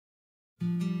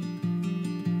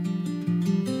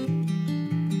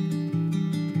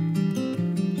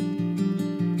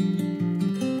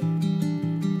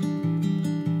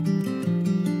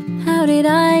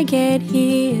I get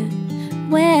here?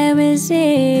 Where is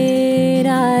it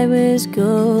I was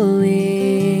going?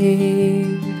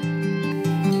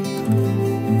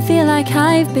 Feel like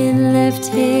I've been left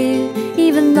here,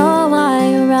 even though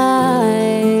I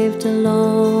arrived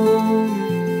alone.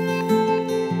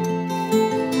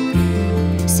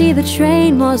 See, the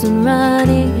train wasn't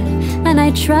running, and I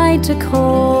tried to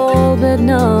call, but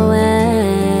no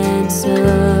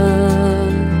answer.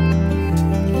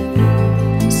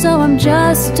 So I'm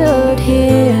just stood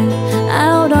here,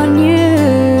 out on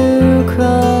New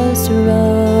Cross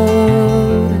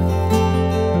Road.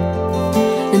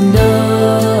 And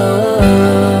oh,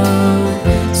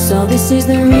 so this is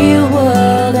the real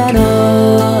world at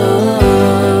all.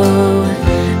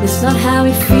 It's not how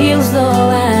it feels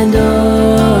though, and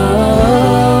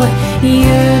oh,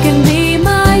 you can be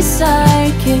my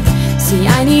sidekick. See,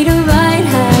 I need a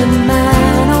right-hand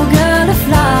man, oh girl to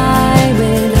fly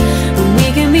with. We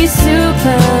can be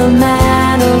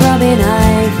Superman or Robin,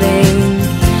 I think.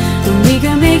 And we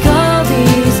can make all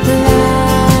these plans.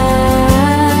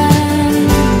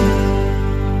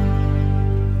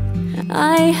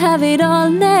 I have it all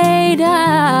laid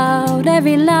out,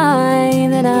 every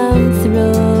line that I'm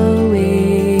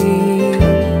throwing.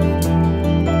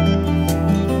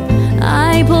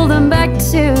 I pull them back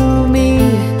to me,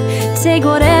 take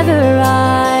whatever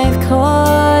I've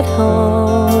caught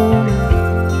home.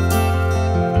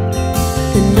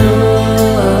 And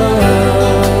oh,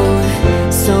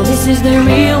 so this is the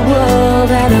real world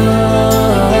at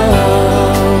all.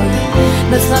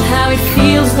 That's not how it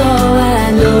feels though,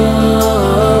 and oh,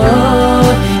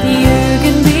 you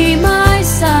can be my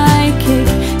sidekick.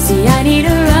 See, I need a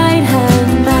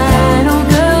right-hand man, oh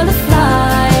girl to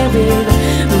fly with.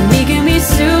 We can be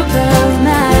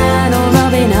Superman or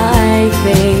Robin, I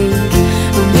think.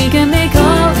 We can make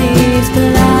all these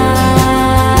plans.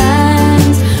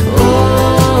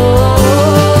 Oh,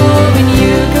 and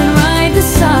you can ride the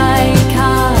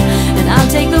sidecar, and I'll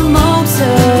take the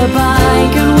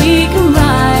motorbike, and we can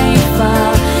ride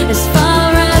far, as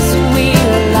far as we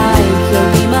like.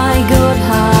 You'll be my good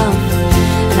half,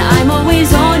 and I'm always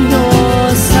on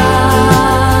your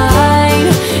side,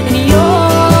 and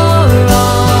you're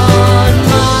on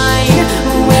mine.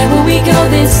 Where will we go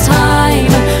this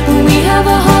time? We have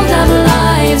a hold of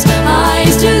lives,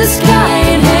 eyes to the sky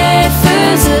and head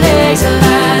first, legs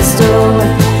last. Oh,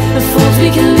 the fools we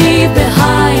can leave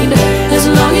behind, as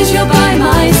long as you're by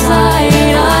my side.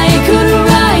 I could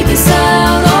write this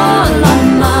out all on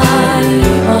my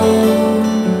own,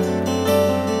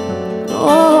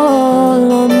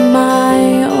 all on my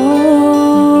own.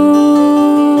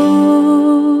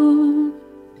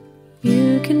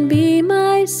 You can be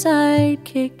my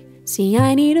sidekick. See,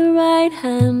 I need a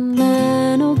right-hand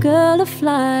man, oh girl to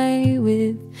fly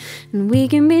with. And we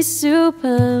can be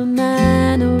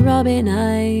Superman or Robin,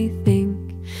 I think.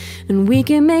 And we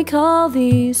can make all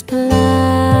these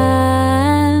plans.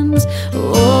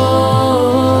 Oh,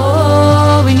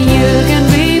 and you can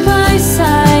be my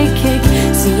sidekick.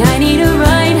 See, I need a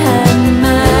right-hand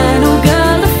man, oh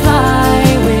girl to fly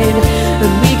with.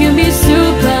 And we can be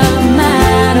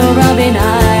Superman or Robin,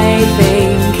 I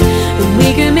think. And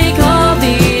we can make all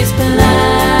these plans.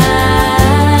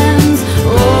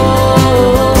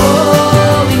 Oh,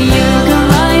 and you can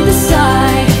ride the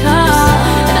sidecar,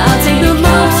 and I'll take the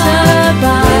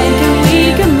motorbike, and we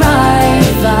can ride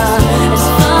far, as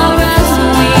far as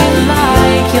we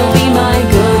like. You'll be my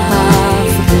good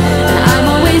half, and I'm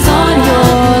always on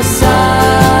your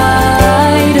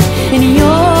side, and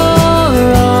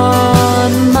you're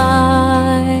on mine.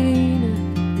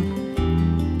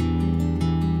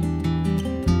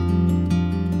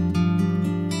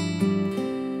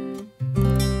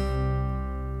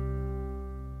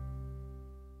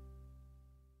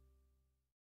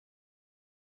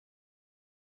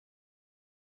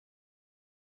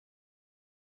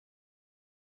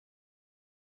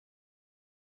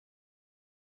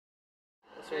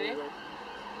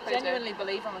 Genuinely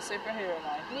believe I'm a superhero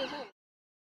now.